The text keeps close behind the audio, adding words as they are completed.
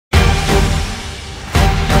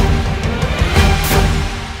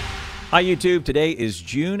Hi YouTube, today is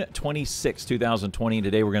June 26, 2020.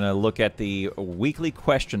 Today we're going to look at the weekly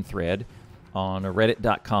question thread on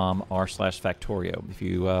reddit.com/Factorio. If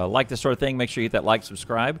you like this sort of thing, make sure you hit that like,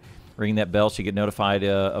 subscribe, ring that bell so you get notified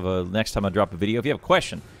of next time I drop a video. If you have a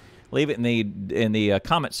question, leave it in the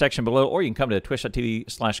comment section below, or you can come to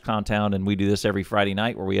twitch.tv/Contown, and we do this every Friday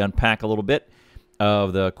night where we unpack a little bit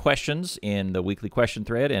of the questions in the weekly question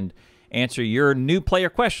thread and answer your new player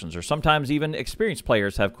questions, or sometimes even experienced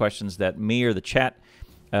players have questions that me or the chat,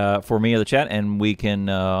 and we can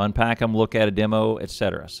unpack them, look at a demo,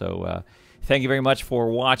 etc. So thank you very much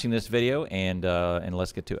for watching this video, and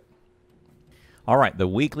let's get to it. All right, the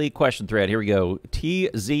weekly question thread. Here we go.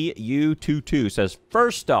 TZU22 says,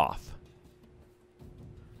 first off,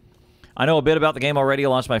 I know a bit about the game already. I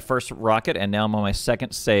launched my first rocket, and now I'm on my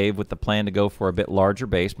second save with the plan to go for a bit larger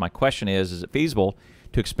base. My question is it feasible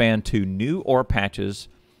to expand to new ore patches,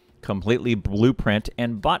 completely blueprint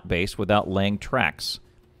and bot base without laying tracks,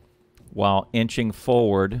 while inching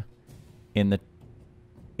forward in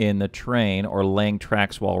the train or laying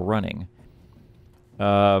tracks while running?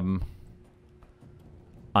 I'm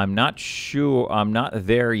not sure. I'm not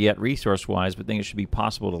there yet resource-wise, but think it should be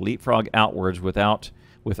possible to leapfrog outwards with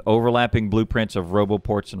overlapping blueprints of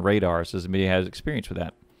roboports and radars, as media has experience with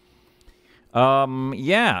that.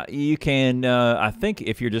 Yeah, you can. I think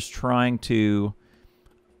if you're just trying to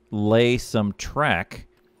lay some track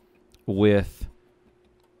with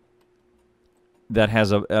that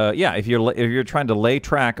has a yeah, if you're trying to lay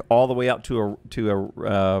track all the way out to a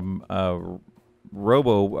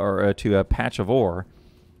robo or to a patch of ore,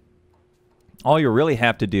 all you really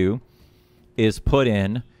have to do is put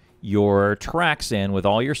in your tracks in with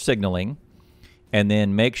all your signaling, and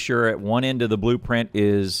then make sure at one end of the blueprint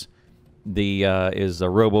is the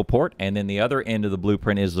roboport, and then the other end of the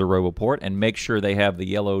blueprint is the roboport, and make sure they have the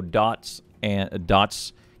yellow dots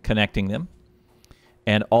connecting them,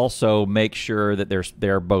 and also make sure that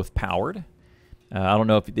they're both powered. I don't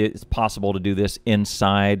know if it's possible to do this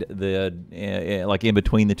inside the like in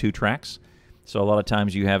between the two tracks. So a lot of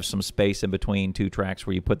times you have some space in between two tracks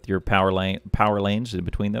where you put your power lanes in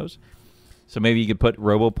between those. So maybe you could put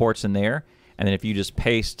roboports in there, and then if you just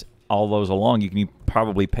paste all those along, you can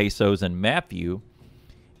probably paste those in map view,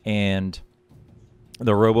 and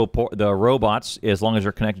the robots, as long as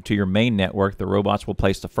they're connected to your main network, the robots will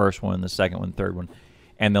place the first one, the second one, third one,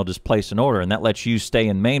 and they'll just place an order, and that lets you stay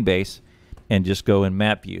in main base and just go in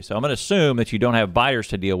map view. So I'm going to assume that you don't have biters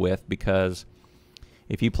to deal with, because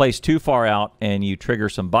if you place too far out and you trigger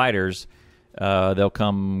some biters, they'll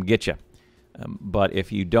come get you. But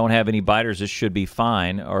if you don't have any biters, this should be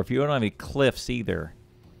fine. Or if you don't have any cliffs either,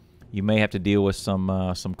 you may have to deal with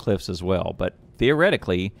some cliffs as well. But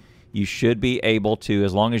theoretically, you should be able to,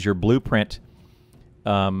 as long as your blueprint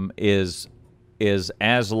is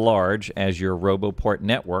as large as your roboport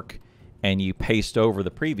network, and you paste over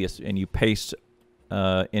the previous, and you paste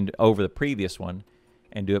over the previous one,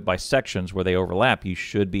 and do it by sections where they overlap, you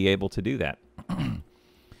should be able to do that.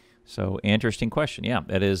 So, interesting question. Yeah,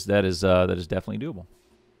 that is definitely doable.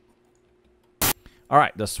 All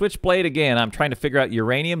right, the Switchblade again. I'm trying to figure out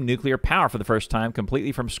uranium nuclear power for the first time,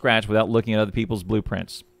 completely from scratch without looking at other people's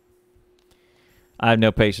blueprints. I have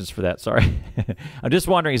no patience for that, sorry. I'm just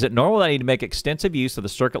wondering, is it normal that I need to make extensive use of the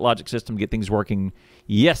circuit logic system to get things working?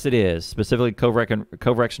 Yes, it is, specifically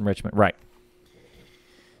Kovarex enrichment. Right.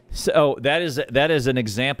 So that is an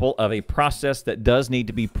example of a process that does need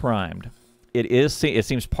to be primed. It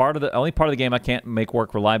seems only part of the game I can't make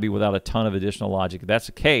work reliably without a ton of additional logic. If that's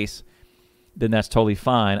the case, then that's totally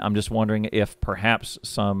fine. I'm just wondering if perhaps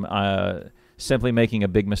some simply making a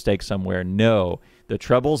big mistake somewhere. No, the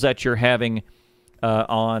troubles that you're having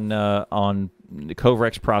on the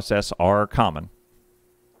Kovarex process are common,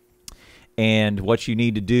 and what you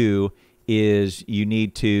need to do is you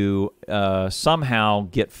need to somehow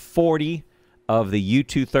get 40 of the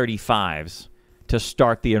U235s to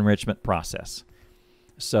start the enrichment process.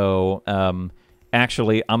 So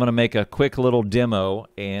actually, I'm going to make a quick little demo,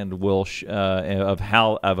 and we'll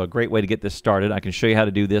of a great way to get this started. I can show you how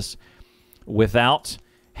to do this without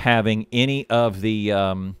having any of the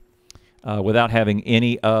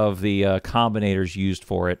combinators used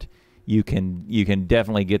for it. You can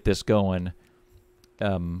definitely get this going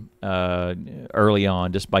early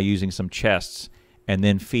on just by using some chests, and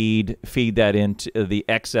then feed that into the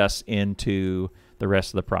excess into the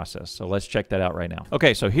rest of the process. So let's check that out right now.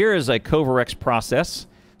 Okay, so here is a Kovarex process.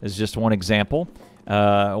 This is just one example.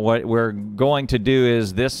 What we're going to do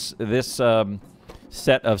is this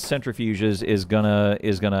set of centrifuges is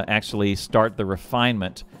gonna actually start the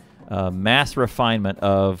refinement, mass refinement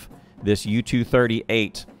of this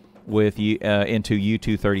U238 with into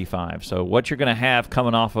U235. So what you're going to have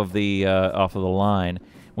coming off of the line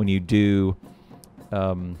when you do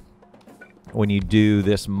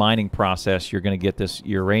this mining process, you're going to get this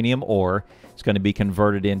uranium ore. It's going to be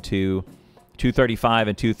converted into 235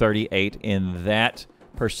 and 238 in that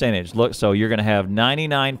percentage. Look, so you're going to have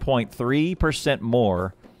 99.3%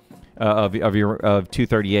 more of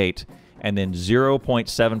 238, and then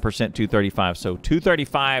 0.7% 235. So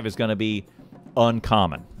 235 is going to be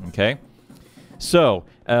uncommon. Okay, so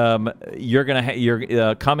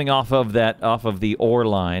you're coming off of the ore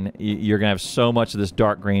line. You're going to have so much of this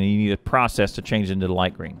dark green, and you need a process to change it into the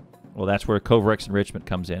light green. Well, that's where Kovarex enrichment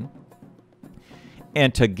comes in.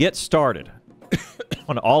 And to get started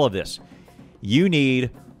on all of this, you need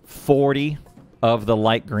 40 of the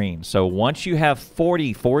light green. So once you have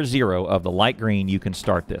 40 of the light green, you can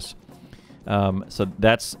start this. So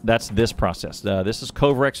that's this process. This is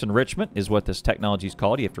Kovarex enrichment is what this technology is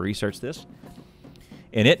called. You have to research this.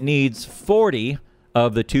 And it needs 40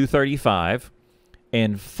 of the 235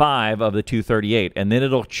 and 5 of the 238. And then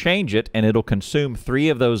it'll change it, and it'll consume 3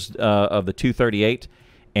 of those of the 238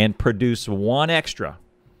 and produce 1 extra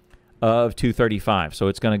of 235. So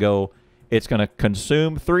it's going to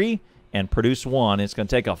consume 3 and produce 1. It's going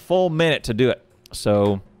to take a full minute to do it.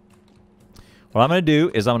 So what I'm going to do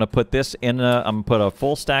is I'm going to put this in. I'm going to put a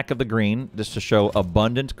full stack of the green just to show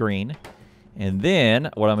abundant green. And then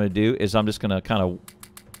what I'm going to do is I'm just going to kind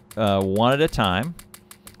of one at a time.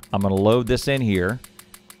 I'm going to load this in here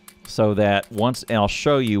so that and I'll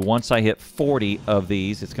show you once I hit 40 of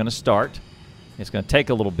these, it's going to start. It's going to take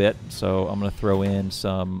a little bit, so I'm going to throw in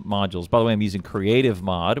some modules. By the way, I'm using Creative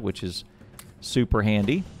Mod, which is super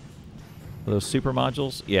handy. Are those super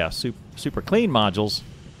modules? Yeah, super clean modules.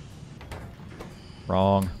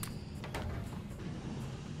 Wrong.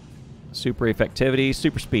 Super effectivity,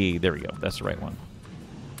 super speed. There we go. That's the right one.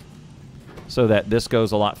 So that this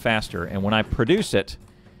goes a lot faster. And when I produce it,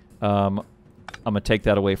 I'm going to take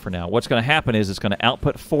that away for now. What's going to happen is it's going to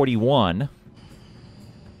output 41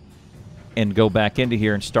 and go back into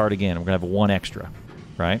here and start again. We're going to have 1 extra,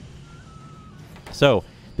 right? So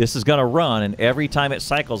this is going to run, and every time it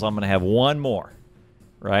cycles, I'm going to have 1 more,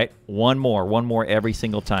 right? 1 more every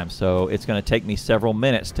single time. So it's going to take me several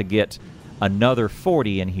minutes to get another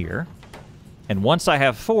 40 in here. And once I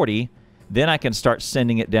have 40, then I can start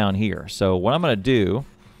sending it down here. So what I'm going to do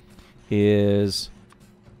is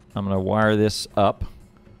I'm going to wire this up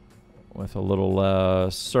with a little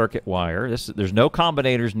circuit wire. There's no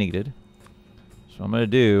combinators needed. So what I'm going to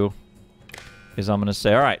do is I'm going to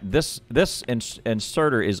say, all right, this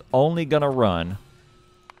inserter is only going to run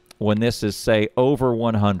when this is, say, over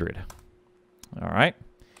 100. All right?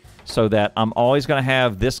 So that I'm always going to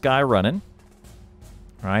have this guy running.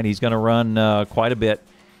 All right? He's going to run quite a bit.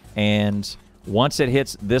 And once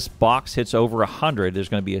this box hits over 100, there's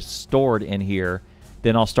going to be a stored in here.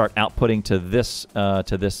 Then I'll start outputting to this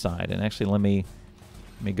side. And actually, let me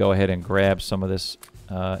go ahead and grab some of this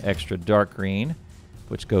extra dark green,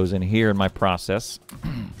 which goes in here in my process.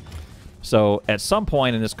 So at some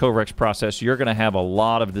point in this Kovarex process, you're going to have a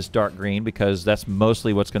lot of this dark green because that's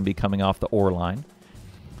mostly what's going to be coming off the ore line.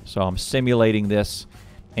 So I'm simulating this,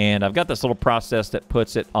 and I've got this little process that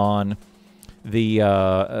puts it on the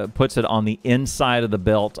inside of the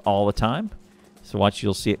belt all the time. So watch,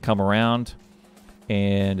 you'll see it come around,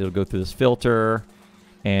 and it'll go through this filter,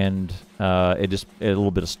 and a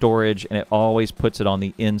little bit of storage, and it always puts it on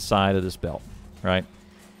the inside of this belt, right?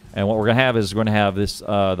 And what we're going to have is this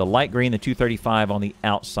the light green, the 235, on the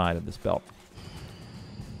outside of this belt.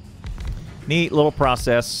 Neat little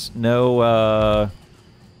process. No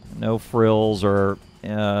frills or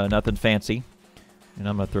nothing fancy. And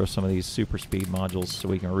I'm going to throw some of these super speed modules so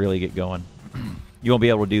we can really get going. You won't be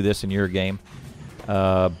able to do this in your game.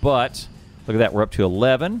 But look at that. We're up to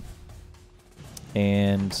 11.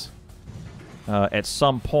 And at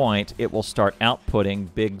some point, it will start outputting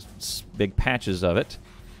big patches of it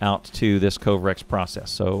out to this Kovarex process.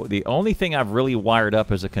 So the only thing I've really wired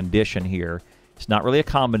up as a condition here, it's not really a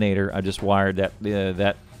combinator. I just wired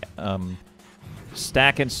that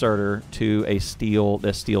stack inserter to this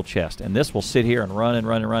steel chest, and this will sit here and run and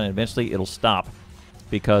run and run, and eventually it'll stop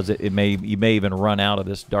because you may even run out of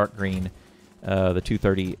this dark green, the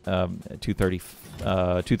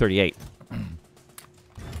 238.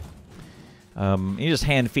 You just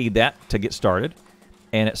hand feed that to get started,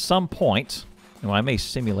 and at some point, I may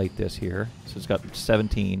simulate this here. So it's got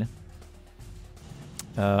 17.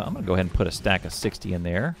 I'm going to go ahead and put a stack of 60 in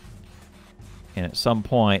there. And at some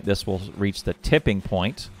point, this will reach the tipping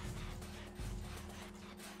point.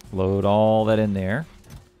 Load all that in there.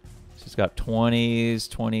 So it's got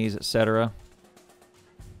 20s, etc.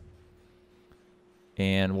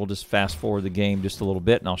 And we'll just fast forward the game just a little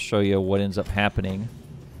bit, and I'll show you what ends up happening.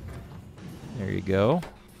 There you go.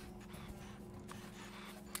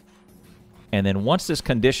 And then once this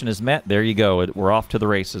condition is met, there you go. We're off to the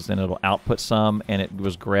races, and it'll output some, and it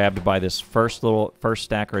was grabbed by this first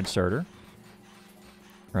stacker inserter.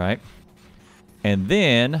 Right? And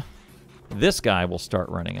then this guy will start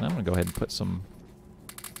running. And I'm going to go ahead and put some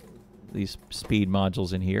these speed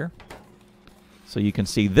modules in here. So you can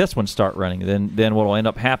see this one start running. Then what will end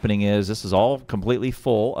up happening is this is all completely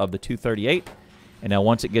full of the 238. And now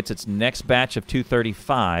once it gets its next batch of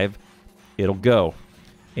 235, it'll go.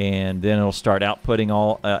 And then it'll start outputting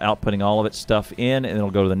all of its stuff in, and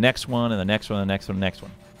it'll go to the next one, and the next one, and the next one, and the next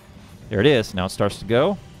one. There it is. Now it starts to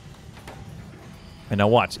go. And now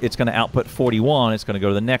watch. It's going to output 41. It's going to go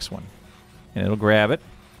to the next one. And it'll grab it,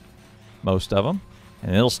 most of them,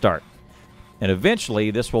 and it'll start. And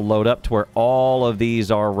eventually, this will load up to where all of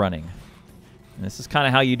these are running. And this is kind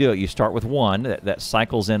of how you do it. You start with one that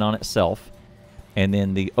cycles in on itself, and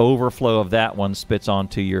then the overflow of that one spits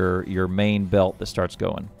onto your main belt that starts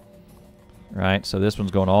going. Right? So this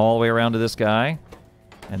one's going all the way around to this guy,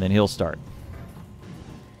 and then he'll start.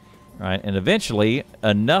 Right? And eventually,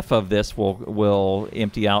 enough of this will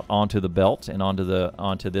empty out onto the belt and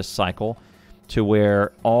onto this cycle, to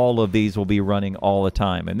where all of these will be running all the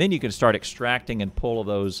time. And then you can start extracting and pull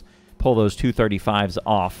those 235s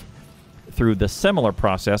off through the similar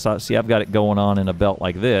process. See, I've got it going on in a belt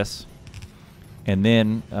like this. And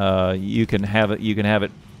then you can have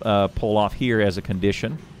it pull off here as a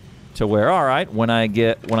condition, to where, all right, when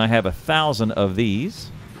I have 1,000 of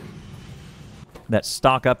these that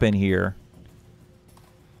stock up in here,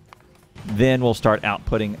 then we'll start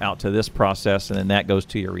outputting out to this process, and then that goes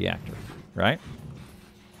to your reactor. Right?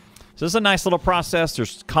 So this is a nice little process.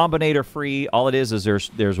 There's combinator free. All it is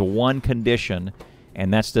there's one condition,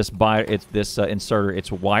 and that's this inserter. It's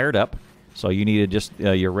wired up, so you need to just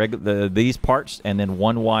these parts, and then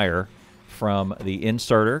one wire from the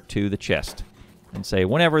inserter to the chest, and say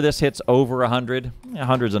whenever this hits over 100,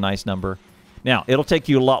 100's a nice number. Now it'll take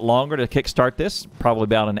you a lot longer to kickstart this, probably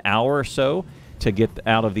about an hour or so to get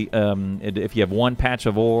out of the. If you have one patch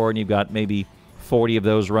of ore and you've got maybe 40 of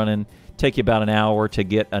those running. Take you about an hour to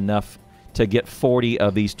get enough to get 40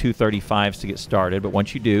 of these 235s to get started. But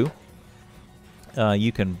once you do,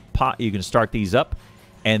 you can start these up,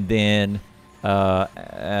 and then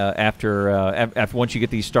after once you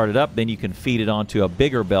get these started up, then you can feed it onto a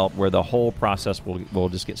bigger belt where the whole process will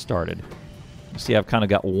just get started. See, I've kind of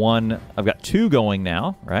got I've got two going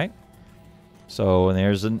now, right? So and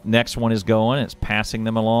there's the next one is going. It's passing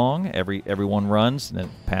them along. Everyone runs, and then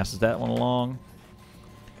it passes that one along.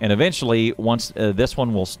 And eventually, once this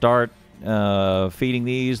one will start feeding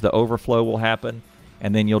these, the overflow will happen,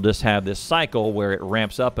 and then you'll just have this cycle where it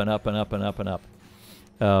ramps up and up and up and up and up.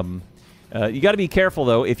 You got to be careful,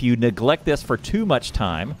 though. If you neglect this for too much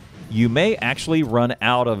time, you may actually run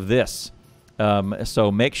out of this.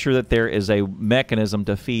 So make sure that there is a mechanism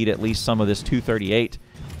to feed at least some of this 238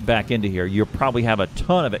 back into here. You'll probably have a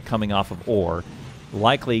ton of it coming off of ore.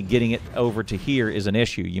 Likely getting it over to here is an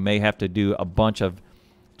issue. You may have to do a bunch of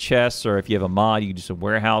chests, or if you have a mod, you can do some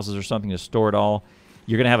warehouses or something to store it all.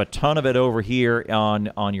 You're going to have a ton of it over here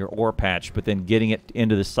on your ore patch, but then getting it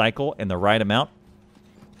into the cycle in the right amount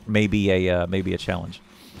may be a challenge.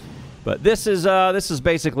 But this is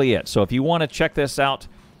basically it. So if you want to check this out,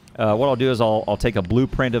 what I'll do is I'll take a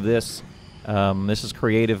blueprint of this. This is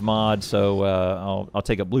Creative Mod, so I'll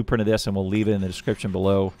take a blueprint of this and we'll leave it in the description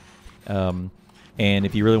below. And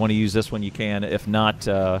if you really want to use this one, you can. If not,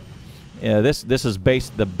 this is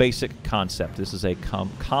the basic concept. This is a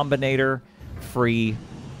combinator-free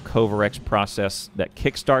Kovarex process that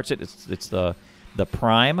kickstarts it. It's the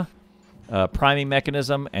priming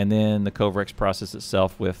mechanism, and then the Kovarex process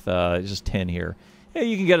itself with just 10 here. Yeah,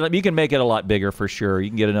 you can make it a lot bigger for sure. You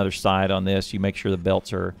can get another side on this. You make sure the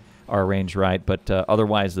belts are arranged right, but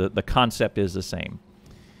otherwise the concept is the same.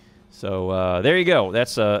 So there you go.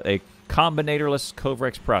 That's a combinatorless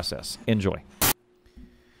Kovarex process. Enjoy.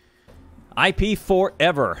 IP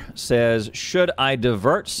Forever says, should I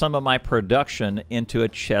divert some of my production into a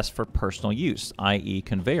chest for personal use, i.e.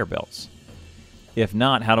 conveyor belts? If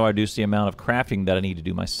not, how do I reduce the amount of crafting that I need to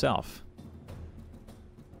do myself?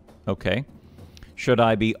 Okay. Should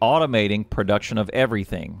I be automating production of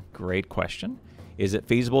everything? Great question. Is it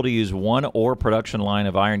feasible to use one ore production line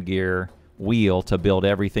of iron gear wheel to build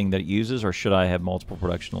everything that it uses, or should I have multiple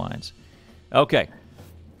production lines? Okay.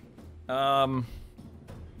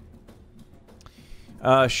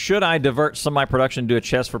 Should I divert some of my production to a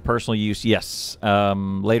chest for personal use? Yes.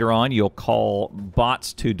 Later on, you'll call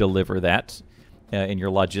bots to deliver that in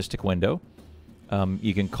your logistic window.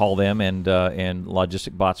 You can call them, and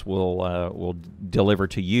logistic bots will deliver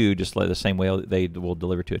to you just like the same way they will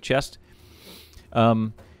deliver to a chest.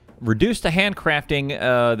 Reduce the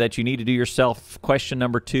handcrafting that you need to do yourself. Question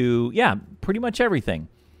number 2. Yeah, pretty much everything.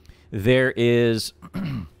 There's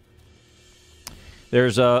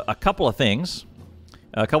a couple of things,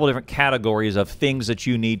 a couple of different categories of things that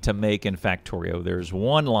you need to make in Factorio. There's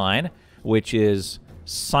one line which is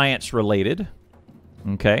science related.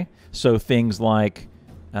 Okay, so things like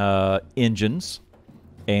engines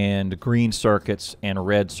and green circuits and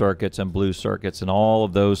red circuits and blue circuits and all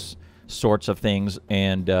of those sorts of things,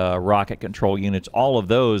 and rocket control units, all of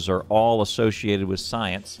those are all associated with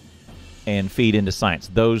science and feed into science.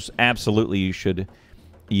 Those absolutely you should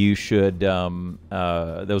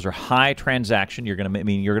those are high transaction. You're going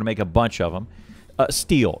to make a bunch of them.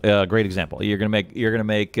 Steel, great example. You're going to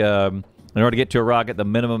make in order to get to a rocket, the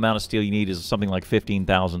minimum amount of steel you need is something like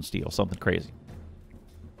 15,000 steel, something crazy.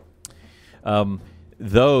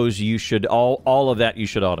 Those you should all of that you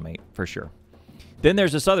should automate for sure. Then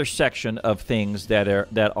there's this other section of things that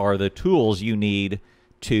are the tools you need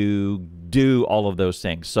to do all of those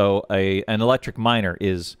things. So an electric miner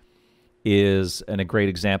is a great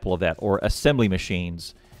example of that, or assembly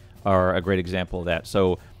machines are a great example of that.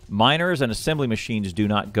 So miners and assembly machines do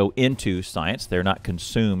not go into science; they're not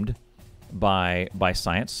consumed by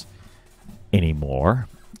science anymore.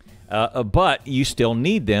 But you still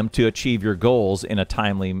need them to achieve your goals in a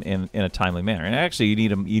timely manner. And actually, you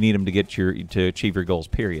need them to achieve your goals.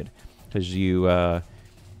 Period. Because you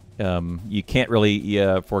can't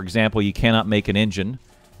really, for example, you cannot make an engine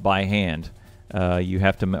by hand. You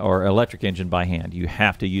have to, or electric engine by hand. You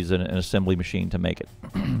have to use an assembly machine to make it.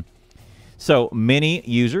 So many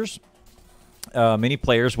users, many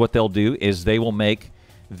players, what they'll do is they will make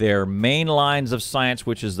their main lines of science,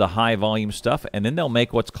 which is the high volume stuff, and then they'll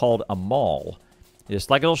make what's called a mall. It's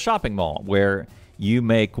like a little shopping mall where you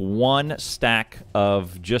make one stack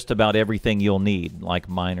of just about everything you'll need, like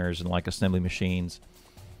miners and like assembly machines,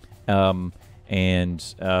 and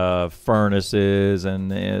furnaces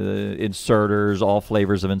and inserters, all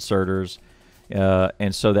flavors of inserters,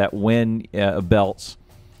 and so that when belts,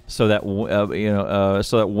 so that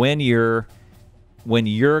when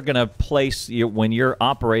you're going to place, when you're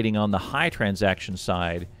operating on the high transaction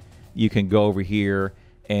side, you can go over here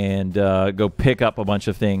and go pick up a bunch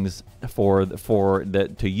of things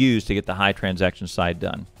to use to get the high transaction side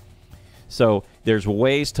done. So there's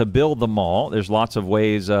ways to build the mall. There's lots of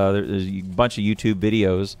ways. There's a bunch of YouTube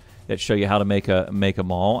videos that show you how to make a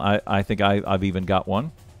mall. I think I've even got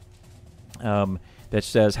one that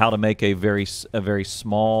says how to make a very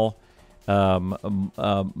small,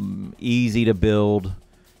 easy to build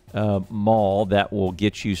mall that will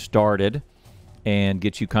get you started and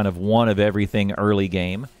get you kind of one of everything early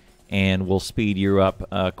game, and will speed you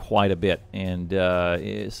up quite a bit. And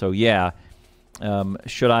so yeah,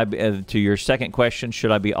 should I to your second question,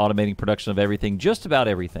 should I be automating production of everything? Just about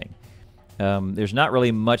everything. There's not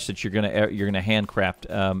really much that you're gonna handcraft,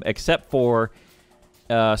 except for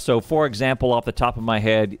so for example, off the top of my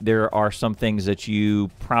head, there are some things that you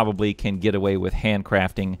probably can get away with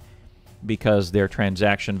handcrafting because their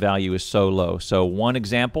transaction value is so low. So one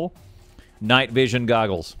example, night vision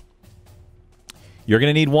goggles. You're going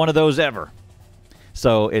to need one of those ever.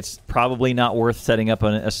 So it's probably not worth setting up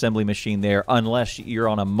an assembly machine there unless you're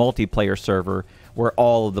on a multiplayer server where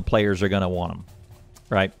all of the players are going to want them,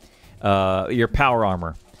 right? Your power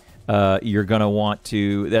armor. You're going to want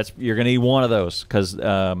to, you're going to need one of those because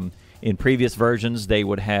in previous versions they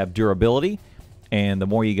would have durability, and the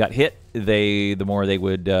more you got hit, the more they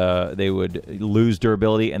would lose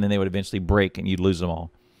durability, and then they would eventually break, and you'd lose them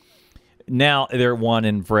all. Now they're one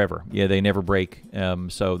and forever. Yeah, they never break.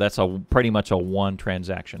 So that's pretty much a one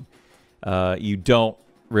transaction. You don't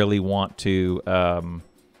really want to.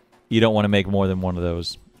 You don't want to make more than one of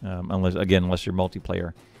those, unless you're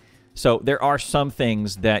multiplayer. So there are some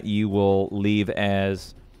things that you will leave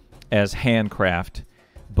as handcraft,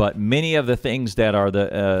 but many of the things that are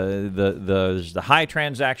there's the high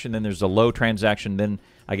transaction, then there's the low transaction, then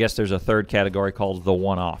I guess there's a third category called the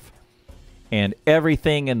one-off. And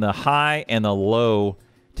everything in the high and the low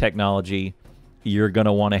technology, you're going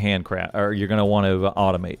to want to handcraft, or you're going to want to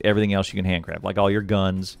automate. Everything else you can handcraft, like all your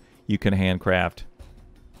guns, you can handcraft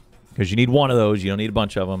because you need one of those. You don't need a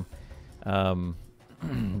bunch of them.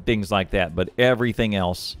 Things like that. But everything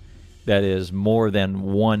else that is more than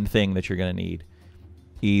one thing that you're going to need,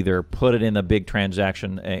 either put it in the big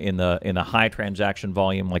transaction, in the high transaction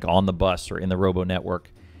volume, like on the bus or in the robo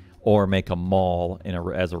network, or make a mall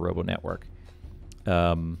as a robo network,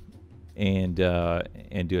 and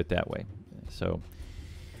do it that way. So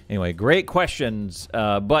Anyway, great questions.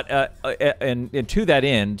 And to that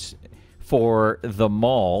end, for the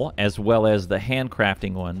mall as well as the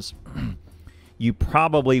handcrafting ones, you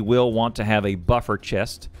probably will want to have a buffer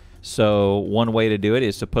chest. So one way to do it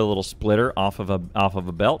is to put a little splitter off of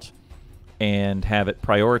a belt and have it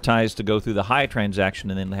prioritized to go through the high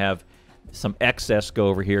transaction, and then have some excess go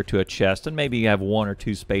over here to a chest, and maybe you have 1 or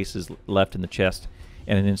 2 spaces left in the chest,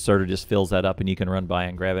 and an inserter just fills that up and you can run by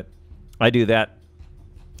and grab it. I do that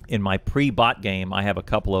in my pre-bot game. I have a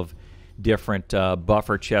couple of different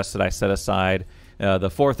buffer chests that I set aside. The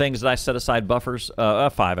 4 things that I set aside buffers,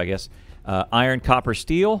 5 I guess, iron, copper,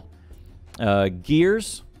 steel,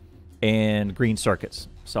 gears, and green circuits.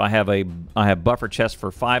 So I have buffer chests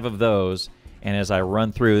for 5 of those, and as I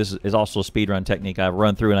run through, this is also a speedrun technique, I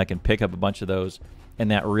run through and I can pick up a bunch of those,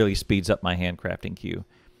 and that really speeds up my handcrafting queue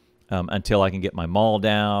until I can get my mall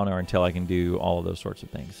down, or until I can do all of those sorts of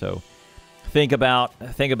things. So think about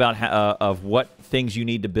of what things you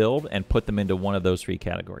need to build and put them into one of those 3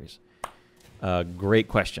 categories. Great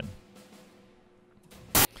question.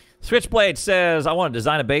 Switchblade says, I want to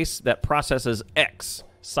design a base that processes X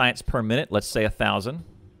science per minute, let's say 1,000.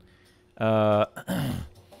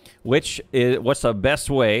 What's the best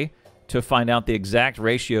way to find out the exact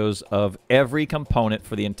ratios of every component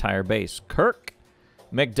for the entire base? Kirk,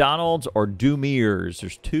 McDonald's, or Dumiers?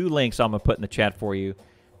 There's 2 links I'm going to put in the chat for you.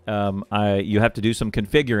 You have to do some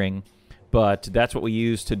configuring, but that's what we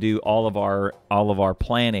use to do all of our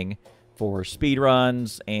planning for speed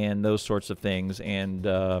runs and those sorts of things, and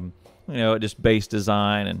just base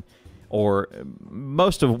design, and or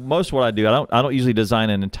most of what I do. I don't usually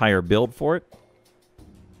design an entire build for it.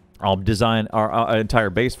 I'll design an entire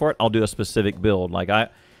base for it. I'll do a specific build. Like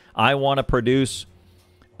I want to produce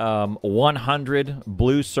 100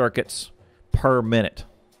 blue circuits per minute.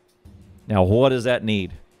 Now, what does that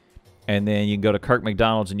need? And then you can go to Kirk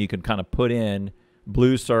McDonald's and you can kind of put in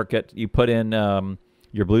blue circuit. You put in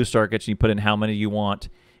your blue circuits. You put in how many you want,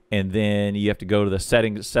 and then you have to go to the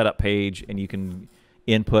setup page, and you can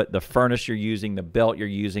input the furnace you're using, the belt you're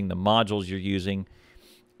using, the modules you're using,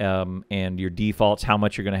 and your defaults, how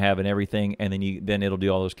much you're going to have, and everything. And then it'll do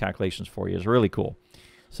all those calculations for you. It's really cool.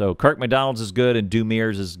 So Kirk McDonald's is good, and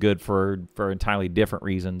Dumiers is good for entirely different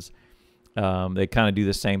reasons. They kind of do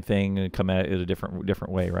the same thing and come at it a different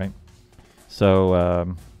way, right?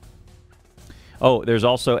 So, there's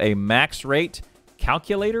also a max rate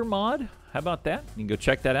calculator mod. How about that? You can go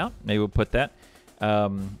check that out. Maybe we'll put that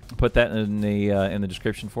in the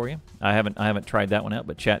description for you. I haven't tried that one out,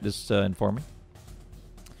 but chat just informed me.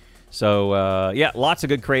 So yeah, lots of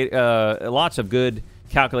good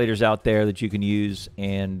calculators out there that you can use,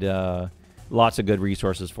 and lots of good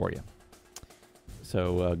resources for you.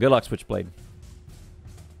 So good luck, Switchblade.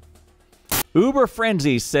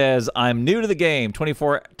 Uberfrenzy says, I'm new to the game.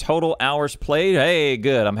 24 total hours played. Hey,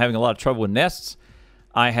 good. I'm having a lot of trouble with nests.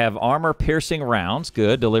 I have armor-piercing rounds.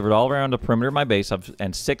 Good. Delivered all around the perimeter of my base,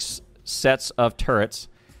 and 6 sets of turrets.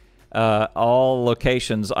 All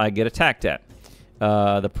locations I get attacked at.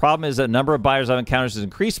 The problem is that the number of biters I've encountered has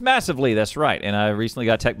increased massively. That's right. And I recently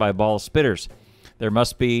got attacked by a ball of spitters. There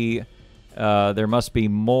must be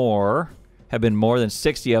more. Have been more than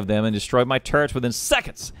 60 of them, and destroyed my turrets within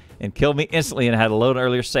seconds and killed me instantly, and had a load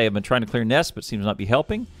earlier say. I've been trying to clear nests, but seems not be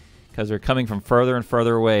helping because they're coming from further and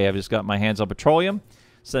further away. I've just got my hands on petroleum,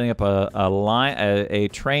 setting up a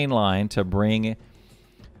train line to bring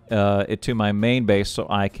it to my main base so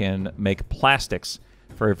I can make plastics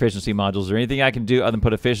for efficiency modules. Is there anything I can do other than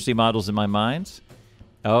put efficiency modules in my mines?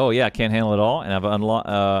 Oh, yeah, I can't handle it all, and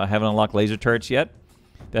I haven't unlocked laser turrets yet.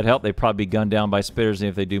 That help. They'd probably be gunned down by spitters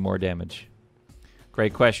if they do more damage.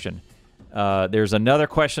 Great question. There's another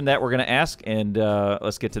question that we're going to ask, and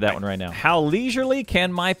let's get to that one right now. How leisurely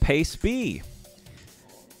can my pace be?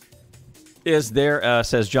 Is there,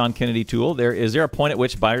 says John Kennedy Tool, is there a point at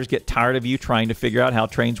which buyers get tired of you trying to figure out how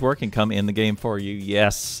trains work and come in the game for you?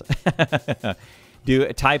 Yes.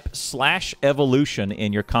 Type /evolution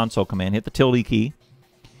in your console command. Hit the tilde key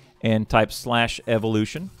and type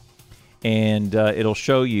 /evolution. And it'll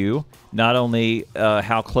show you not only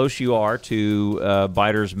how close you are to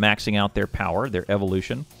biters maxing out their power, their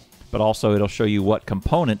evolution, but also it'll show you what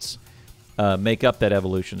components make up that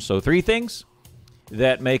evolution. So 3 things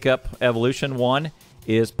that make up evolution. 1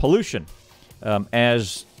 is pollution.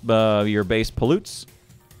 As your base pollutes,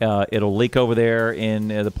 it'll leak over there in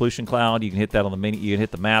the pollution cloud. You can hit that on the mini. You can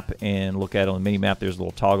hit the map and look at it on the mini map. There's a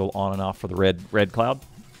little toggle on and off for the red cloud.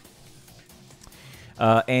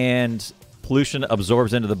 And pollution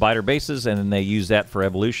absorbs into the biter bases, and then they use that for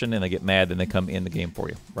evolution, and they get mad, and they come in the game for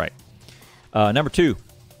you. Right. Number 2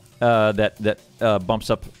 that bumps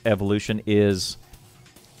up evolution is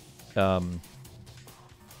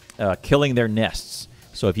killing their nests.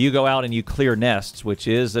 So if you go out and you clear nests, which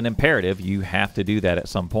is an imperative, you have to do that at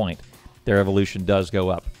some point. Their evolution does go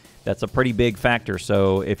up. That's a pretty big factor.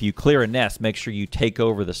 So if you clear a nest, make sure you take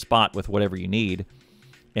over the spot with whatever you need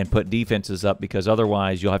and put defenses up, because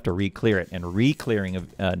otherwise you'll have to re-clear it. And re-clearing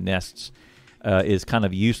of nests is kind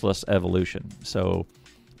of useless evolution. So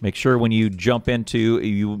make sure when you jump into,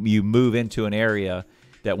 you move into an area,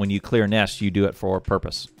 that when you clear nests, you do it for a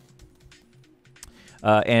purpose.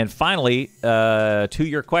 And finally, to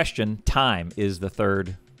your question, time is the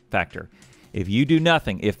third factor. If you do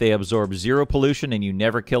nothing, if they absorb 0 pollution and you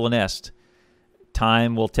never kill a nest,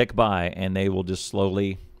 time will tick by, and they will just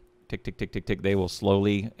slowly tick, tick, tick, tick, tick. They will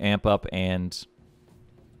slowly amp up, and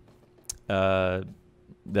they'll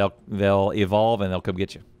evolve, and they'll come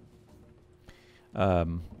get you.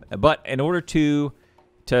 But in order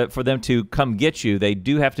for them to come get you, they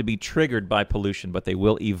do have to be triggered by pollution, but they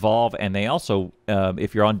will evolve, and they also,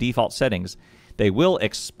 if you're on default settings, they will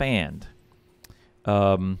expand.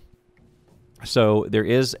 So there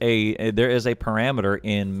is a parameter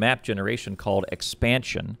in map generation called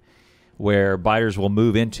expansion, where biters will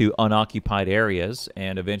move into unoccupied areas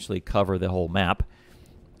and eventually cover the whole map.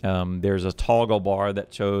 There's a toggle bar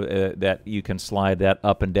that that you can slide that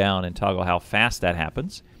up and down and toggle how fast that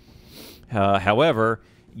happens. However,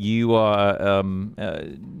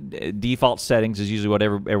 default settings is usually what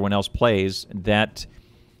everyone else plays. That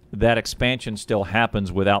expansion still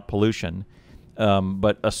happens without pollution.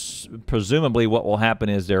 But presumably what will happen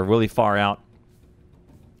is they're really far out,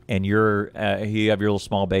 and you have your little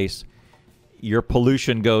small base. Your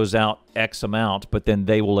pollution goes out X amount, but then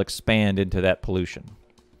they will expand into that pollution,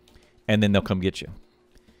 and then they'll come get you.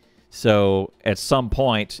 So at some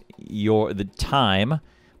point, the time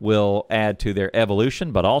will add to their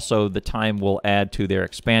evolution, but also the time will add to their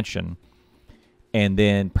expansion, and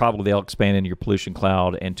then probably they'll expand into your pollution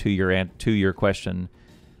cloud. And to your question,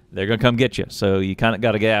 they're going to come get you. So you kind of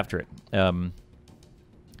got to get after it.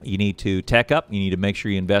 You need to tech up. You need to make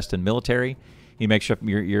sure you invest in military. You make sure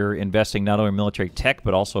you're investing not only in military tech,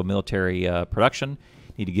 but also military production.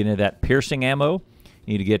 You need to get into that piercing ammo.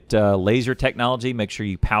 You need to get laser technology. Make sure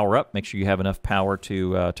you power up. Make sure you have enough power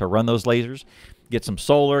to run those lasers. Get some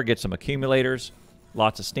solar. Get some accumulators.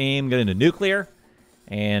 Lots of steam. Get into nuclear,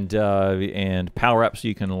 and power up so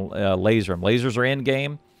you can laser them. Lasers are in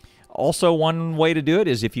game. Also, one way to do it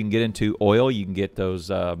is if you can get into oil, you can get those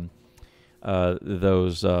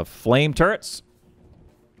flame turrets.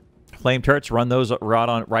 Flame turrets, run those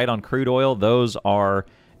right on crude oil. Those are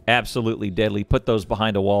absolutely deadly. Put those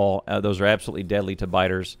behind a wall. Those are absolutely deadly to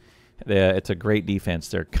biters. It's a great defense.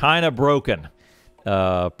 They're kind of broken,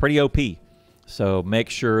 pretty OP. So make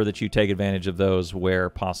sure that you take advantage of those where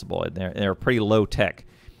possible. They're pretty low tech.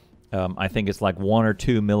 I think it's like 1 or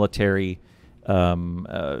 2 military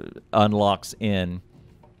unlocks in,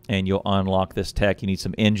 and you'll unlock this tech. You need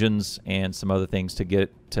some engines and some other things to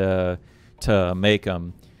get to make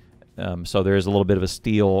them. So there is a little bit of a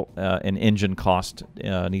steel an engine cost.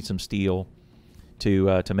 Need some steel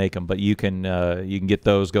to make them, but you can get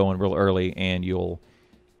those going real early, and you'll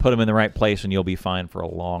put them in the right place, and you'll be fine for a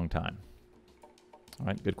long time. All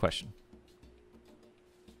right, good question.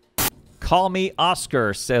 Call Me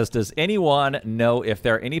Oscar says, does anyone know if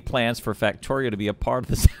there are any plans for Factorio to be a part of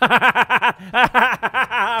this?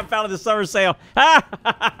 I found it the summer sale.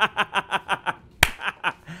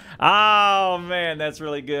 Oh, man, that's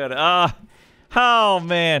really good. Oh,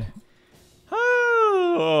 man.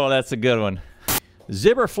 Oh, that's a good one.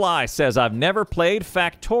 Zibberfly says, I've never played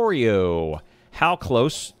Factorio. How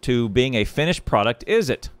close to being a finished product is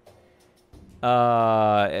it?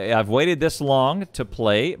 I've waited this long to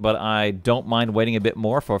play, but I don't mind waiting a bit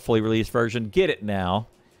more for a fully released version. Get it now.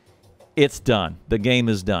 It's done. The game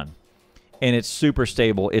is done. And it's super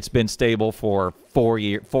stable. It's been stable for 4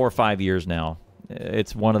 or 5 years now.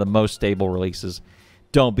 It's one of the most stable releases.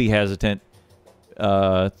 Don't be hesitant.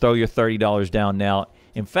 Throw your $30 down now.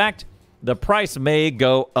 In fact, the price may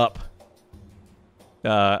go up.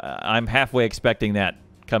 I'm halfway expecting that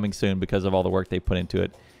coming soon because of all the work they put into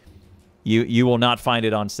it. You will not find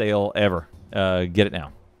it on sale ever. Get it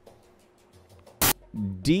now.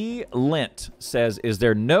 Dlint says, is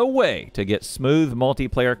there no way to get smooth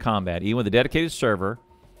multiplayer combat, even with a dedicated server,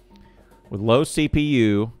 with low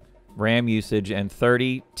CPU, RAM usage, and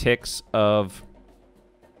 30 ticks of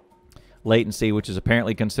latency, which is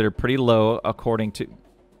apparently considered pretty low according to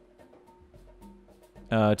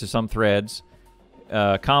some threads?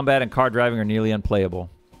 Combat and card driving are nearly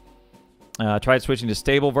unplayable. Tried switching to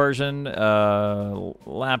stable version,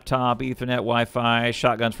 laptop, Ethernet, Wi-Fi,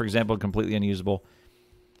 shotguns, for example, completely unusable.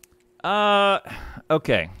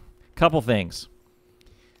 Okay. Couple things.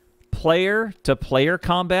 Player-to-player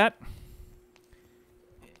combat.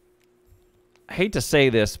 I hate to say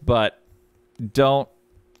this, but don't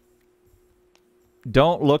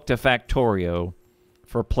look to Factorio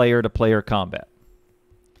for player-to-player combat.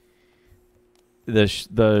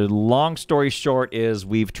 The long story short is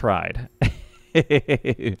we've tried.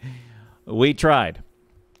 We tried.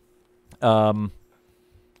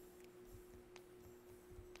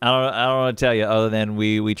 I don't want to tell you other than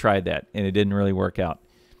we tried that, and it didn't really work out.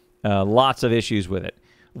 Lots of issues with it.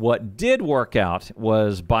 What did work out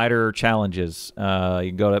was biter challenges. You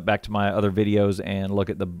can go back to my other videos and look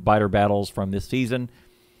at the biter battles from this season,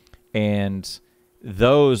 and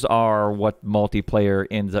those are what multiplayer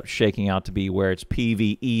ends up shaking out to be, where it's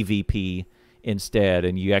PvEVP instead,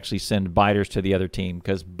 and you actually send biters to the other team,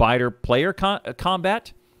 because biter player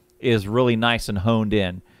combat is really nice and honed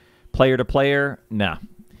in. Player to player, nah.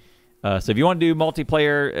 So if you want to do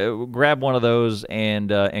multiplayer, grab one of those and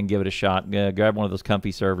give it a shot. Grab one of those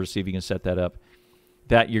comfy servers, see if you can set that up.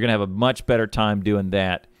 That you're gonna have a much better time doing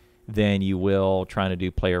that than you will trying to do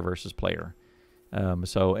player versus player. I'm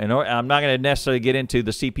not going to necessarily get into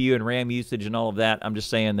the CPU and RAM usage and all of that. I'm just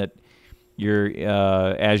saying that you're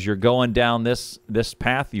as you're going down this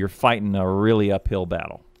path, you're fighting a really uphill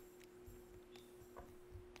battle.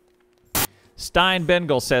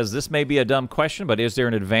 Steinbengal says, this may be a dumb question, but is there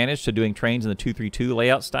an advantage to doing trains in the 232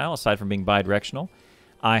 layout style aside from being bidirectional?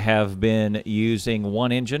 I have been using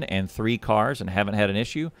one engine and 3 cars and haven't had an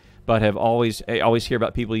issue, but I always hear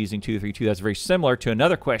about people using 232. That's very similar to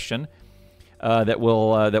another question that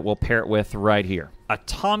we'll pair it with right here.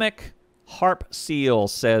 Atomicharpseal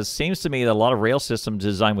says, seems to me that a lot of rail systems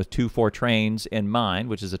designed with 2-4 trains in mind,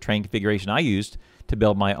 which is the train configuration I used to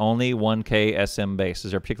build my only 1K SM base.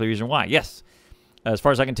 Is there a particular reason why? Yes. As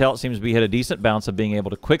far as I can tell, it seems to be hit a decent balance of being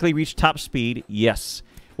able to quickly reach top speed, yes,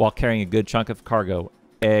 while carrying a good chunk of cargo.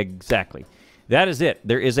 Exactly. That is it.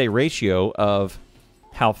 There is a ratio of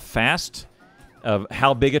how fast, of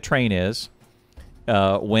how big a train is,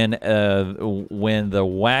 when the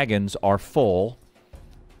wagons are full.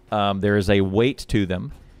 There is a weight to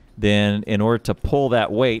them. Then in order to pull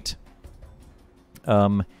that weight,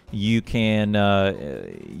 you can,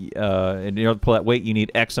 in order to pull that weight, you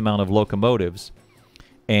need X amount of locomotives.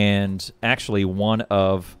 And actually, one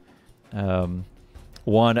of the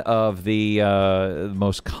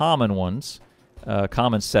most common ones,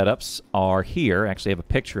 common setups are here. Actually, I have a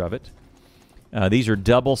picture of it. These are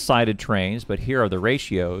double-sided trains, but here are the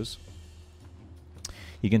ratios.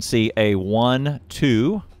 You can see a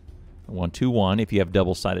 1-2, 1-2-1 if you have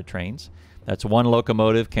double-sided trains. That's one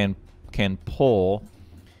locomotive can pull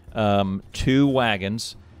 2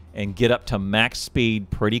 wagons and get up to max speed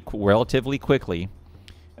relatively quickly,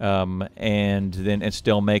 and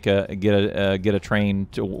still make get a train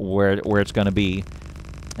to where it's going to be,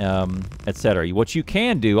 etc. What you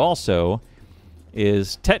can do also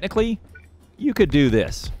is technically you could do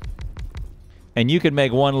this, and you could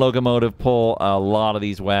make one locomotive pull a lot of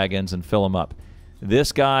these wagons and fill them up.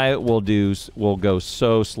 This guy will go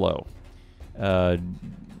so slow.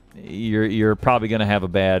 You're probably going to have a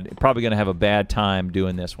bad time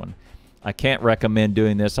doing this one. I can't recommend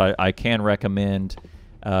doing this. I can recommend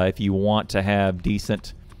if you want to have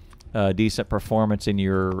decent performance in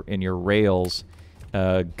your rails,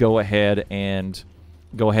 go ahead and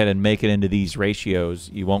make it into these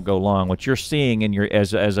ratios. You won't go long. What you're seeing in your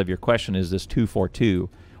as of your question is this 2-4-2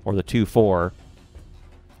 or the 2-4,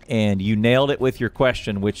 and you nailed it with your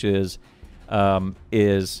question, which is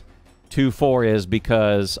 2-4 is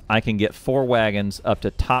because I can get 4 wagons up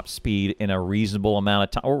to top speed in a reasonable amount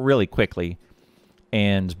of time, or really quickly.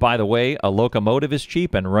 And by the way, a locomotive is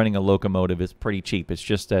cheap, and running a locomotive is pretty cheap. It's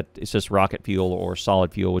just rocket fuel or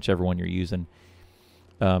solid fuel, whichever one you're using.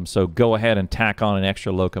 So go ahead and tack on an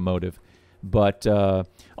extra locomotive. But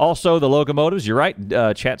also the locomotives, you're right.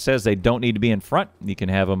 Chat says they don't need to be in front. You can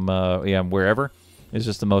have them wherever. It's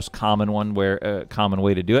just the most common one, common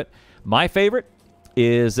way to do it. My favorite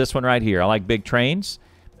is this one right here. I like big trains.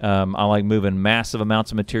 I like moving massive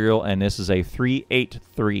amounts of material, and this is a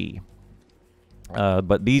 383.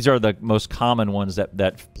 But these are the most common ones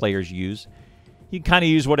that players use. You can kind of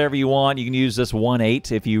use whatever you want. You can use this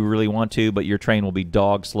 1-8 if you really want to, but your train will be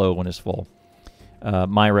dog slow when it's full.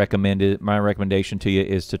 My recommendation to you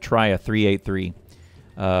is to try a 383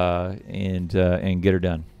 and get her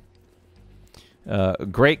done.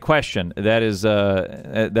 Great question. That is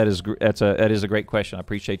a great question. I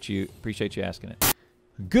appreciate you asking it.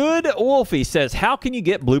 Goodwolfie says, how can you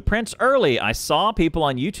get blueprints early? I saw people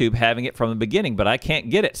on YouTube having it from the beginning, but I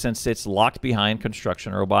can't get it since it's locked behind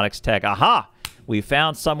construction robotics tech. Aha! We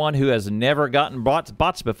found someone who has never gotten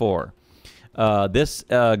bots before. This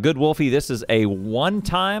Goodwolfie, this is a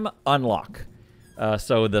one-time unlock.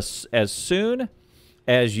 So as soon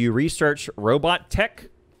as you research robot tech,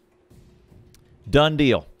 done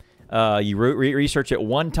deal. You research it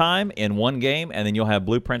one time in one game, and then you'll have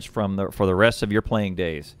blueprints for the rest of your playing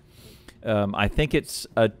days. I think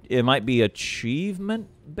it might be achievement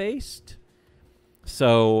based.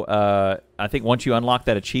 So I think once you unlock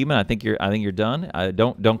that achievement, I think you're done.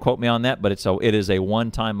 Don't quote me on that, but it is a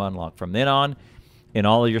one-time unlock. From then on, in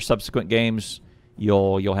all of your subsequent games,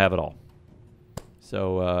 you'll have it all.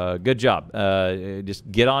 So good job. Just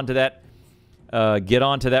get onto that. Get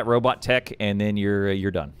onto that robot tech, and then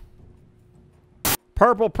you're done.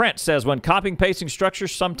 PurplePrince says, when copying pasting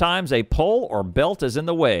structures, sometimes a pole or belt is in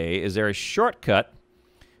the way. Is there a shortcut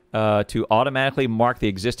to automatically mark the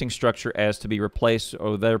existing structure as to be replaced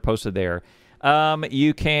or that are posted there?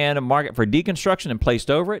 You can mark it for deconstruction and placed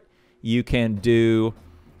over it. You can do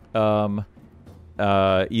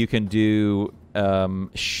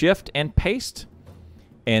shift and paste,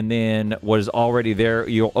 and then what is already there,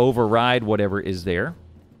 you'll override whatever is there.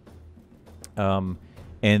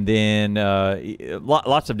 And then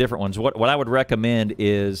lots of different ones. What I would recommend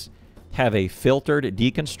is have a filtered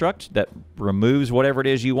deconstruct that removes whatever it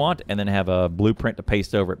is you want, and then have a blueprint to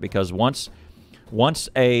paste over it. Because once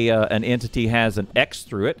an entity has an X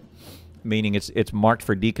through it, meaning it's marked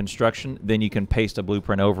for deconstruction, then you can paste a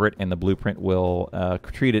blueprint over it, and the blueprint will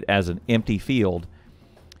treat it as an empty field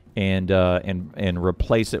and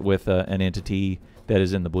replace it with an entity that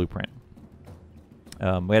is in the blueprint.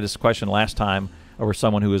 We had this question last time over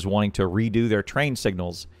someone who was wanting to redo their train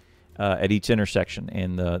signals at each intersection,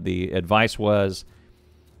 and the advice was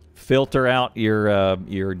filter out your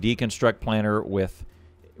deconstruct planner with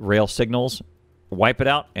rail signals, wipe it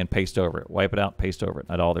out, and paste over it. Wipe it out, paste over it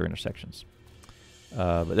at all their intersections.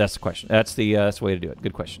 But that's the question. That's the way to do it.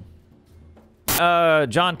 Good question.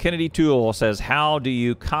 John Kennedy Tool says, how do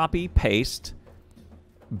you copy paste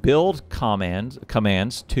build commands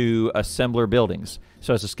to assembler buildings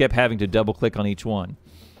so as to skip having to double click on each one?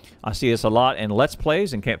 I see this a lot in Let's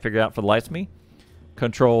Plays and can't figure it out for the life of me.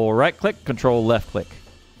 Control right click, control left click.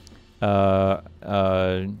 Or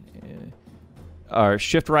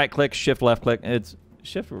shift right click, shift left click. It's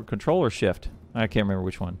shift or control or shift. I can't remember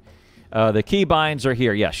which one. The key binds are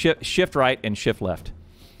here. Yeah, shift right and shift left.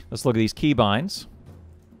 Let's look at these key binds.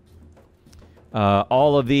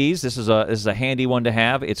 All of these, this is a handy one to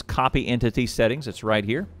have. It's copy entity settings. It's right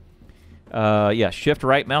here. Yeah, shift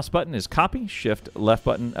right mouse button is copy. Shift left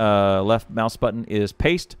button, left mouse button is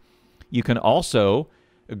paste. You can also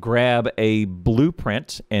grab a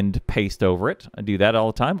blueprint and paste over it. I do that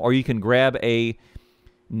all the time. Or you can grab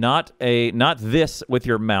not this with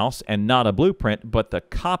your mouse and not a blueprint, but the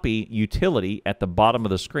copy utility at the bottom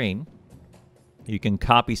of the screen. You can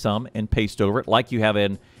copy some and paste over it like you have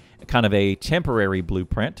in kind of a temporary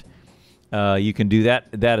blueprint. You can do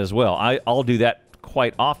that as well. I'll do that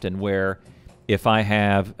quite often, where if I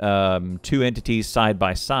have two entities side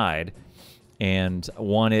by side, and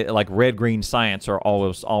one like red green science are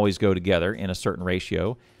always go together in a certain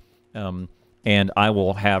ratio, and I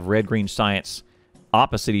will have red green science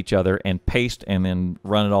opposite each other and paste and then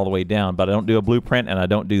run it all the way down. But I don't do a blueprint and I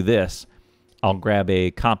don't do this. I'll grab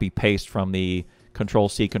a copy paste from the Control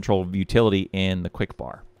C Control utility in the quick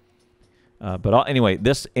bar. But anyway,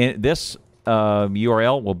 this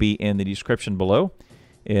URL will be in the description below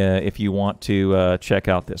if you want to check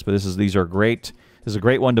out this. But these are great. This is a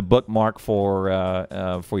great one to bookmark for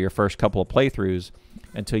your first couple of playthroughs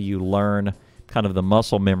until you learn kind of the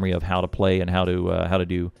muscle memory of how to play and how to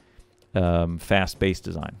do fast base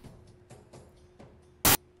design.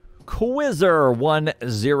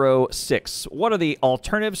 Quizzer106. What are the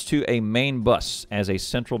alternatives to a main bus as a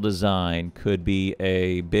central design? Could be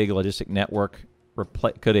a big logistic network.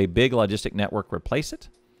 Could a big logistic network replace it?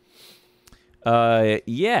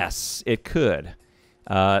 Yes, it could.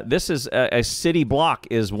 This is a city block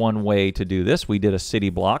is one way to do this. We did a city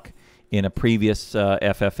block in a previous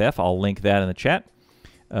FFF. I'll link that in the chat.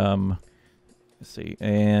 Let's see,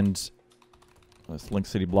 and let's link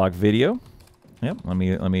city block video. Yep, let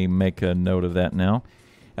me make a note of that now.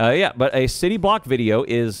 Yeah, but a city block video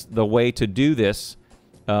is the way to do this.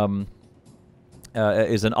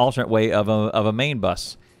 Is an alternate way of a main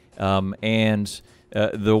bus, and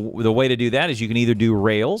the way to do that is you can either do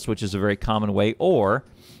rails, which is a very common way, or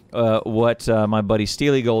what my buddy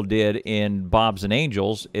Steely Gold did in Bob's and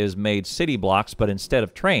Angels is made city blocks, but instead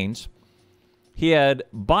of trains, he had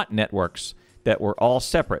bot networks that were all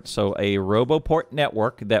separate. So a RoboPort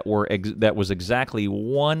network that was exactly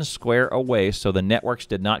 1 square away, so the networks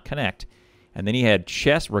did not connect. And then he had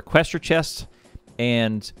requester chests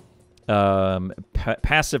and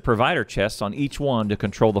passive provider chests on each one to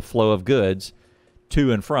control the flow of goods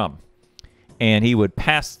to and from. And he would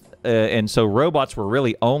pass, and so robots were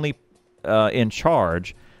really only in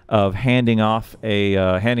charge of handing off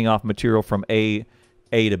material from A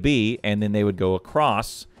to B, and then they would go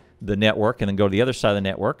across the network and then go to the other side of the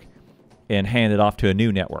network and hand it off to a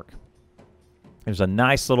new network. It was a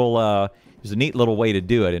nice little, it was a neat little way to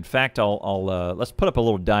do it. In fact, let's put up a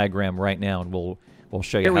little diagram right now, and we'll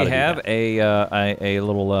show you. Here we have a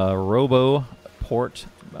little robo port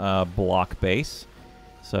block base.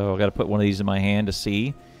 So I've got to put one of these in my hand to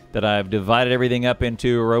see that I've divided everything up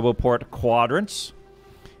into RoboPort quadrants,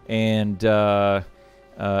 and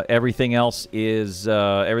everything else is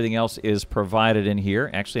provided in here.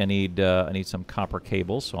 Actually, I need some copper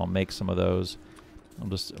cables, so I'll make some of those.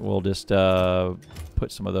 We'll just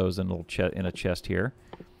put some of those in a chest here.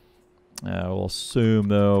 We'll assume,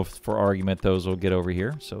 though, for argument, those will get over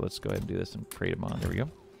here. So let's go ahead and do this and create them on. There we go.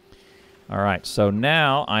 All right, so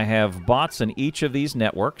now I have bots in each of these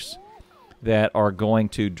networks that are going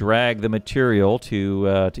to drag the material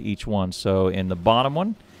to each one. So in the bottom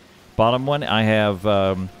one, I have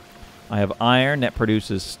iron that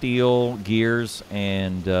produces steel, gears,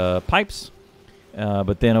 and pipes.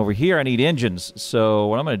 But then over here, I need engines. So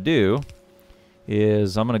what I'm going to do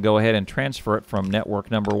is I'm going to go ahead and transfer it from network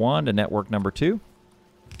number 1 to network number 2.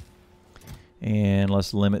 And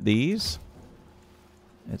let's limit these,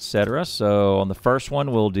 etc. So on the first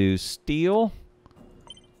one, we'll do steel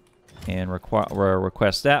and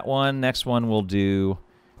request that one. Next one, we'll do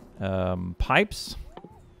pipes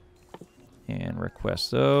and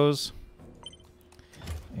request those.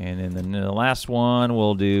 And then the last one,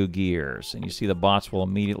 we'll do gears. And you see the bots will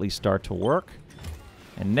immediately start to work.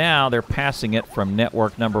 And now they're passing it from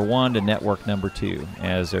network number 1 to network number 2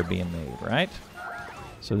 as they're being made, right?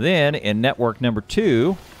 So then in network number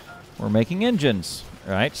 2, we're making engines,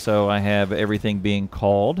 right? So I have everything being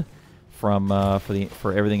called from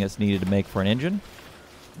for everything that's needed to make for an engine.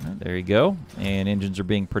 Right, there you go. And engines are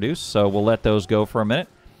being produced. So we'll let those go for a minute.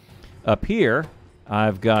 Up here,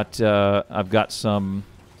 I've got some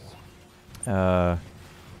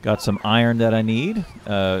iron that I need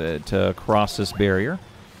to cross this barrier.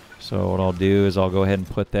 So what I'll do is I'll go ahead and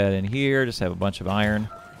put that in here. Just have a bunch of iron.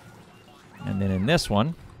 And then in this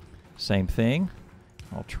one, same thing.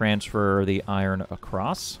 I'll transfer the iron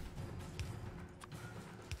across.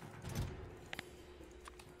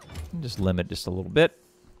 And just limit just a little bit.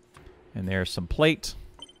 And there's some plate.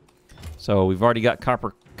 So we've already got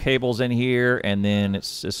copper cables in here, and then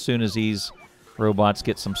it's as soon as these robots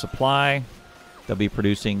get some supply, they'll be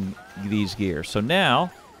producing these gears. So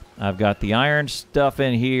now I've got the iron stuff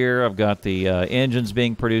in here. I've got the engines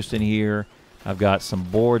being produced in here. I've got some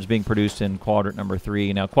boards being produced in quadrant number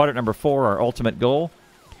 3. Now, quadrant number 4, our ultimate goal,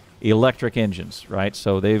 electric engines, right?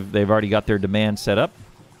 So they've already got their demand set up.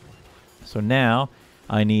 So now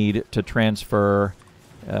I need to transfer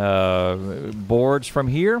boards from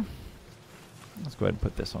here. Let's go ahead and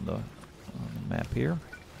put this on the map here.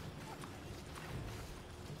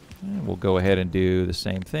 And we'll go ahead and do the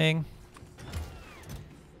same thing.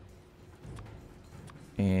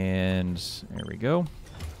 And there we go.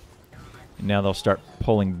 And now they'll start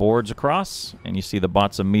pulling boards across, and you see the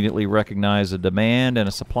bots immediately recognize a demand and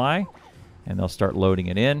a supply, and they'll start loading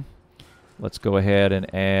it in. Let's go ahead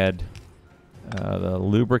and add the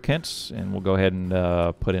lubricants, and we'll go ahead and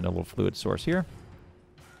put in a little fluid source here.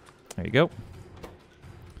 There you go.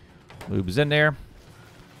 Lube's in there.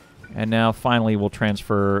 And now finally we'll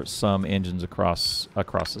transfer some engines across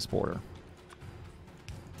this border.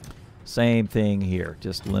 Same thing here.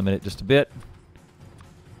 Just limit it just a bit.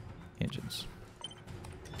 Engines.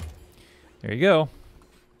 There you go.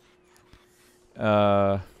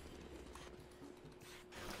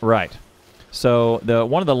 Right. So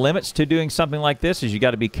one of the limits to doing something like this is you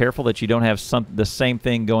got to be careful that you don't have the same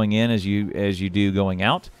thing going in as you do going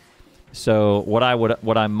out. So what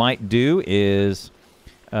I might do is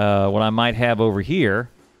what I might have over here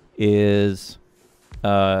is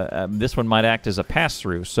this one might act as a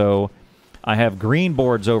pass-through. So I have green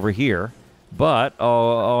boards over here, but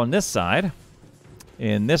on this side,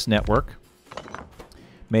 in this network,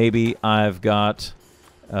 maybe I've got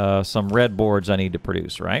some red boards I need to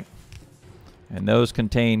produce, right? And those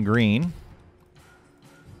contain green.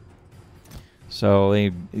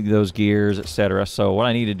 So those gears, etc. So what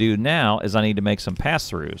I need to do now is I need to make some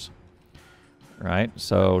pass-throughs. Right,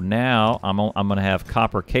 so now I'm going to have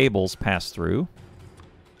copper cables pass through.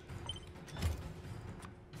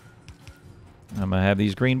 I'm going to have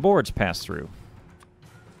these green boards pass through.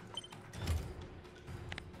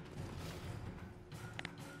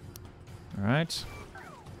 All right.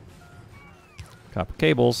 Copper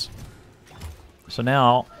cables. So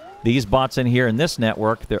now these bots in here in this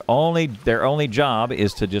network, their only job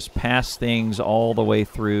is to just pass things all the way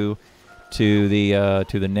through to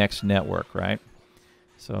the next network, right?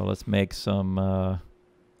 So let's make some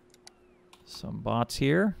bots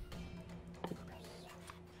here.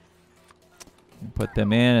 Put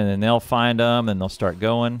them in, and then they'll find them, and they'll start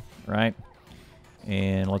going, right?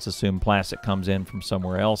 And let's assume plastic comes in from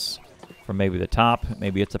somewhere else, from maybe the top.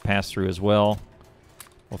 Maybe it's a pass-through as well.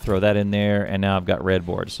 We'll throw that in there, and now I've got red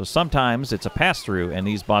boards. So sometimes it's a pass-through, and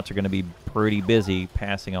these bots are going to be pretty busy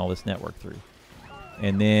passing all this network through.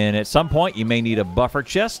 And then at some point, you may need a buffer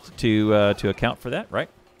chest to account for that, right?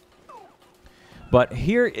 But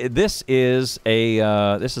here, this is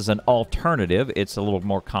an alternative. It's a little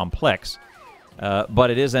more complex. But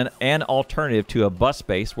it is an alternative to a bus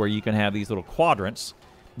base where you can have these little quadrants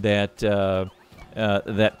that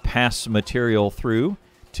that pass material through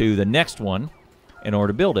to the next one in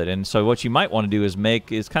order to build it. And so what you might want to do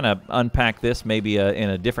is kind of unpack this maybe in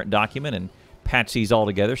a different document and patch these all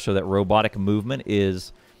together so that robotic movement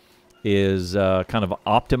is kind of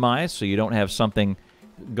optimized, so you don't have something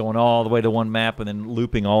going all the way to one map and then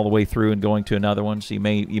looping all the way through and going to another one. So you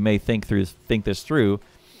may think this through.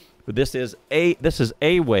 But this is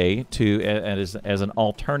a way to as an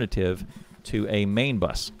alternative to a main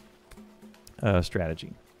bus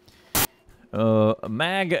strategy.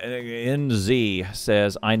 Mag NZ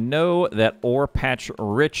says, I know that ore patch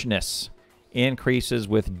richness increases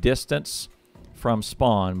with distance from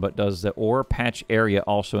spawn, but does the ore patch area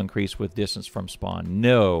also increase with distance from spawn?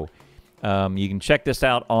 No. You can check this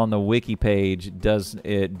out on the wiki page.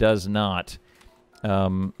 It does not.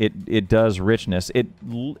 It does richness.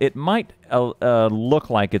 It might look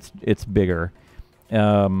like it's bigger,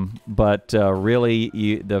 but really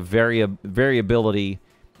the variability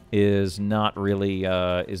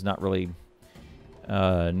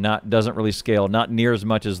doesn't really scale, not near as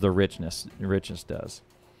much as the richness does.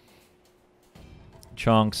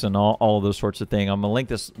 Chunks and all of those sorts of things. I'm gonna link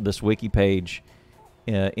this wiki page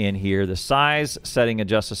in here. The size setting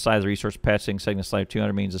adjusts the size of the resource patch setting the slide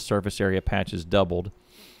 200 means the surface area patch is doubled.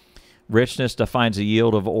 Richness defines the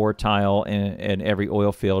yield of ore tile in every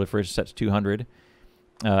oil field if richness sets 200.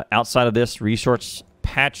 Outside of this, resource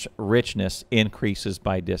patch richness increases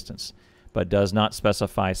by distance, but does not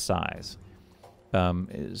specify size.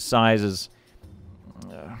 Size is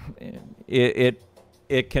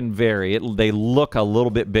it can vary. They look a little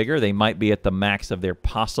bit bigger. They might be at the max of their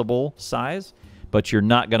possible size, but you're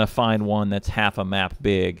not going to find one that's half a map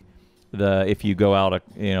big. If you go out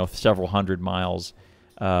several hundred miles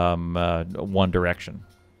one direction.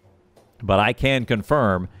 But I can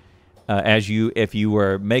confirm, if you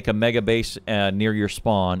were make a mega base near your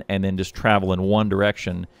spawn and then just travel in one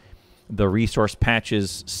direction, the resource patch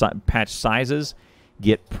sizes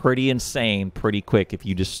get pretty insane pretty quick if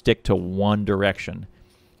you just stick to one direction,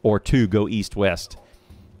 or go east-west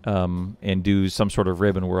and do some sort of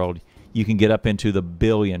ribbon world. You can get up into the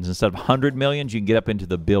billions. Instead of 100 millions, you can get up into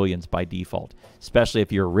the billions by default, especially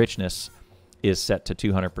if your richness is set to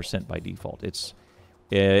 200% by default. It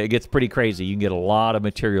gets pretty crazy. You can get a lot of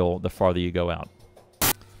material the farther you go out.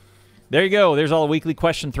 There you go. There's all the weekly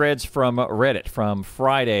question threads from Reddit from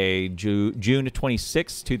Friday, June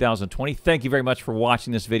 26, 2020. Thank you very much for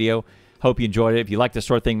watching this video. Hope you enjoyed it. If you like this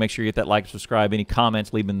sort of thing, make sure you hit that like, subscribe. Any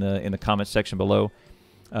comments, leave them in the comments section below.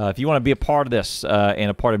 If you want to be a part of this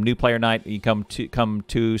and a part of New Player Night, you come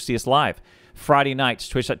to see us live Friday nights,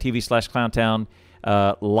 twitch.tv/clowntown.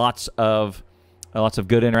 Lots of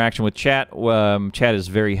good interaction with chat. Chat is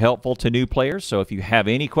very helpful to new players, so if you have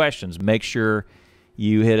any questions, make sure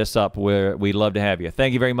you hit us up. We'd love to have you.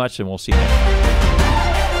 Thank you very much, and we'll see you next time.